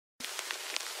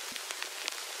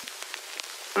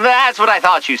That's what I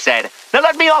thought you said. Now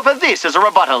let me offer this as a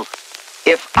rebuttal.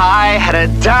 If I had a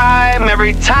dime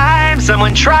every time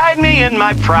someone tried me in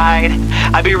my pride,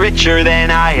 I'd be richer than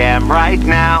I am right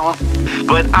now.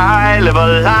 But I live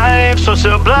a life so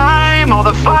sublime, all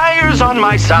the fire's on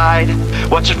my side.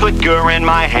 Watch it flicker in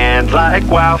my hand like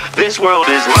wow, this world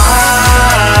is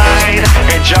mine.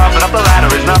 And jumping up the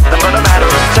ladder is nothing but a matter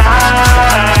of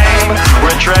time.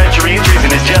 Where treachery and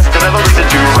treason is just another reason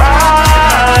to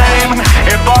rhyme.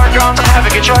 Embark on the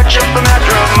havoc and charge up the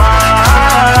mastermind.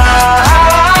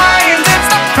 It's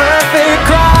the perfect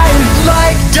grind,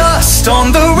 like dust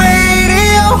on the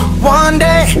radio. One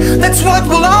day, that's what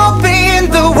we'll all be in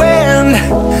the wind.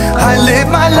 I live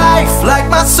my life like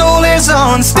my soul is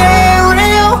on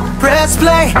stereo. Press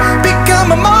play,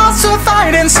 become a monster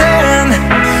fighting sin.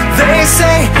 They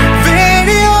say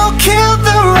video killed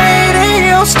the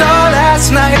radio star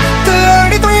last night.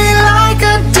 33 like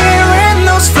a deer in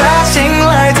those flashing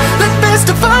lights. Let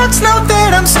Mr. Fox know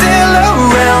that I'm still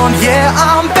around. Yeah,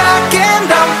 I'm back and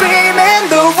I'm beaming.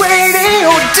 The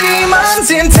radio demons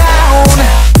in town.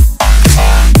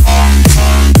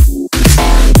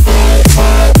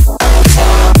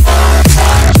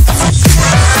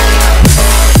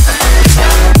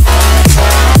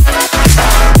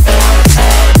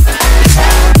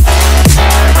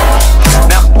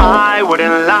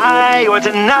 Or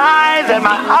deny that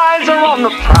my eyes are on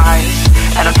the prize,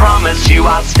 and I promise you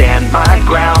I'll stand my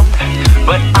ground.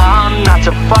 But I'm not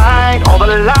to fight all the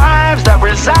lives that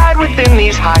reside within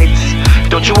these heights.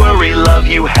 Don't you worry, love,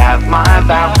 you have my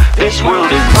vow. This world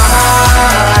is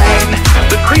mine.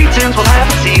 The cretins will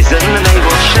have a season and they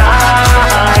will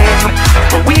shine,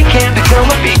 but we can't become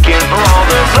a beacon for all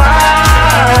the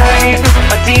blind.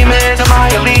 A demon to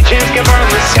my allegiance can burn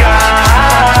the sky.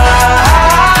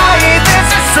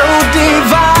 So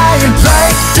divine,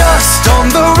 like dust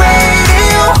on the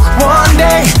radio. One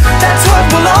day, that's what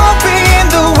we'll all be in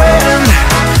the wind.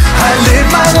 I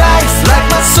live my life like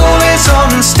my soul is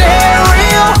on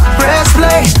stereo. Press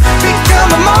play,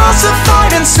 become a monster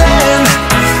fighting sin.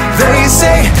 They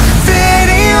say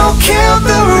video killed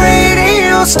the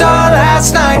radio star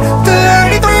last night.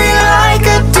 33 like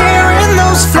a deer in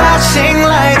those flashing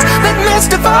lights. Let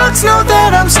Mr. Fox know that